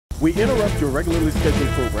We interrupt your regularly scheduled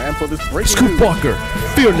program for this breaking Scoop news. Walker,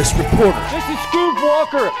 fearless reporter. This is Scoop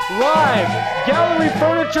Walker, live, Gallery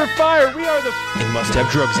Furniture Fire. We are the... It must have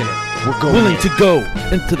drugs in it. We're going Willing in. to go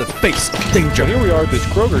into the face of danger. Here we are at this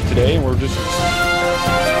Kroger today, and we're just...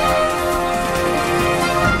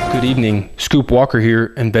 Good evening. Scoop Walker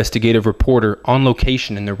here, investigative reporter on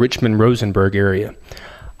location in the Richmond-Rosenberg area.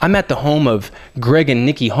 I'm at the home of Greg and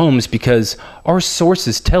Nikki Holmes because our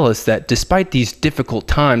sources tell us that despite these difficult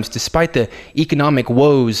times, despite the economic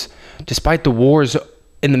woes, despite the wars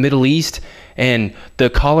in the Middle East and the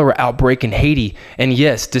cholera outbreak in Haiti, and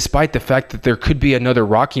yes, despite the fact that there could be another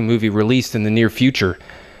Rocky movie released in the near future,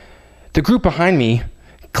 the group behind me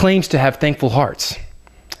claims to have thankful hearts.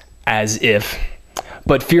 As if.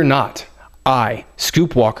 But fear not. I,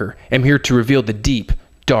 Scoop Walker, am here to reveal the deep,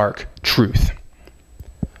 dark truth.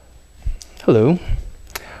 Hello.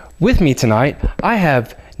 With me tonight, I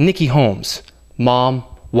have Nikki Holmes, mom,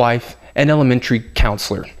 wife, and elementary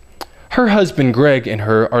counselor. Her husband, Greg, and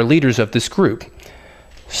her are leaders of this group.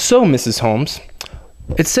 So, Mrs. Holmes,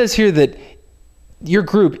 it says here that your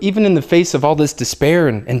group, even in the face of all this despair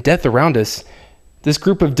and death around us, this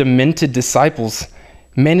group of demented disciples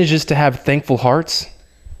manages to have thankful hearts.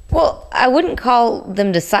 Well, I wouldn't call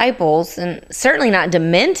them disciples, and certainly not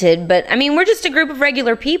demented, but I mean, we're just a group of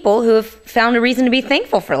regular people who have found a reason to be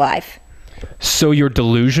thankful for life. So you're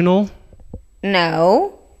delusional?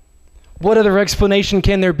 No. What other explanation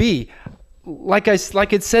can there be? Like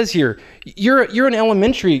it says here, you're an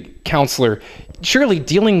elementary counselor. Surely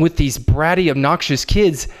dealing with these bratty, obnoxious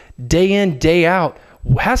kids day in, day out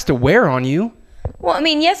has to wear on you. Well, I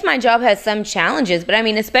mean, yes, my job has some challenges, but I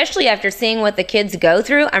mean, especially after seeing what the kids go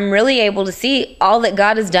through, I'm really able to see all that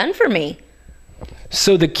God has done for me.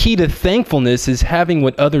 So the key to thankfulness is having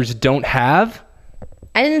what others don't have?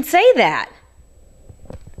 I didn't say that.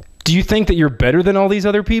 Do you think that you're better than all these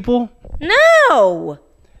other people? No.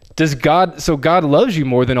 So God loves you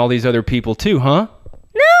more than all these other people too, huh?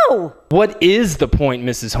 No. What is the point,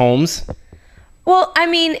 Mrs. Holmes? Well, I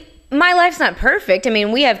mean, my life's not perfect. I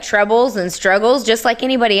mean, we have troubles and struggles just like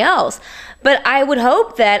anybody else. But I would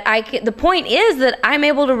hope that the point is that I'm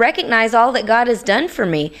able to recognize all that God has done for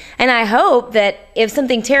me. And I hope that if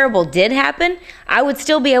something terrible did happen, I would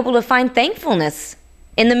still be able to find thankfulness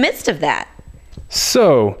in the midst of that.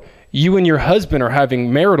 So, you and your husband are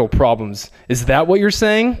having marital problems. Is that what you're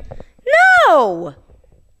saying? No!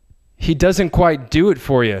 He doesn't quite do it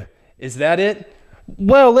for you. Is that it?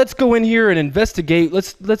 Well, let's go in here and investigate.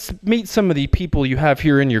 Let's meet some of the people you have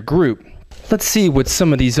here in your group. Let's see what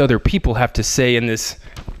some of these other people have to say in this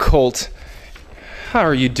cult. How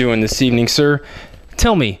are you doing this evening, sir?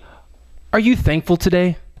 Tell me, are you thankful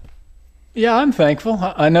today? Yeah, I'm thankful.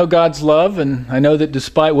 I know God's love, and I know that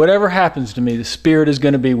despite whatever happens to me, the Spirit is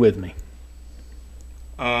going to be with me.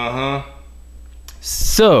 Uh-huh.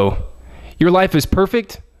 So, your life is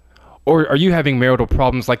perfect? Or are you having marital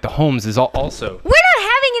problems like the Holmes is also? We're not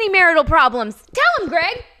having any marital problems. Tell him,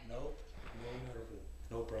 Greg.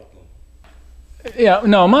 No problem. Yeah,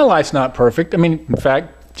 no, my life's not perfect. I mean, in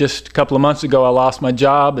fact, just a couple of months ago, I lost my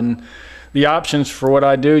job, and the options for what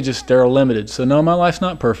I do, they're limited. So no, my life's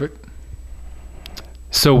not perfect.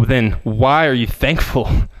 So then, why are you thankful?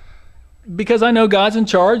 Because I know God's in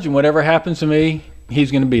charge, and whatever happens to me, He's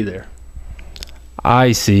going to be there.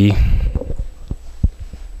 I see.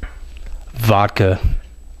 Vodka.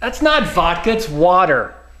 That's not vodka, it's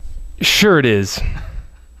water. Sure it is.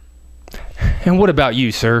 And what about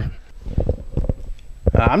you, sir?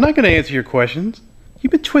 I'm not going to answer your questions. You've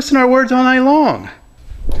been twisting our words all night long.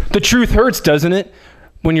 The truth hurts, doesn't it?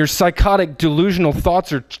 When your psychotic, delusional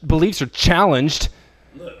thoughts or beliefs are challenged.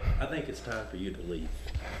 Look, I think it's time for you to leave.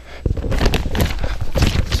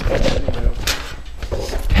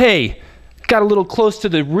 Hey, got a little close to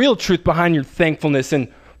the real truth behind your thankfulness.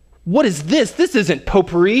 And what is this? This isn't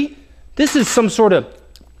potpourri. This is some sort of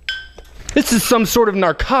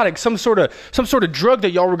narcotic, some sort of drug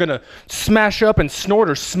that y'all were gonna smash up and snort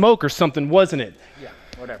or smoke or something, wasn't it? Yeah,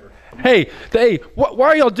 whatever. Hey, why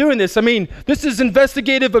are y'all doing this? I mean, this is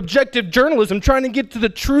investigative, objective journalism, trying to get to the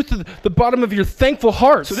truth of the bottom of your thankful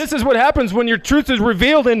hearts. So this is what happens when your truth is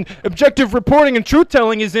revealed and objective reporting and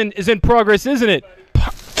truth-telling is in progress, isn't it?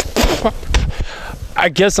 I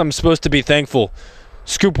guess I'm supposed to be thankful.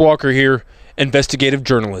 Scoop Walker here, investigative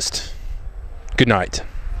journalist. Good night.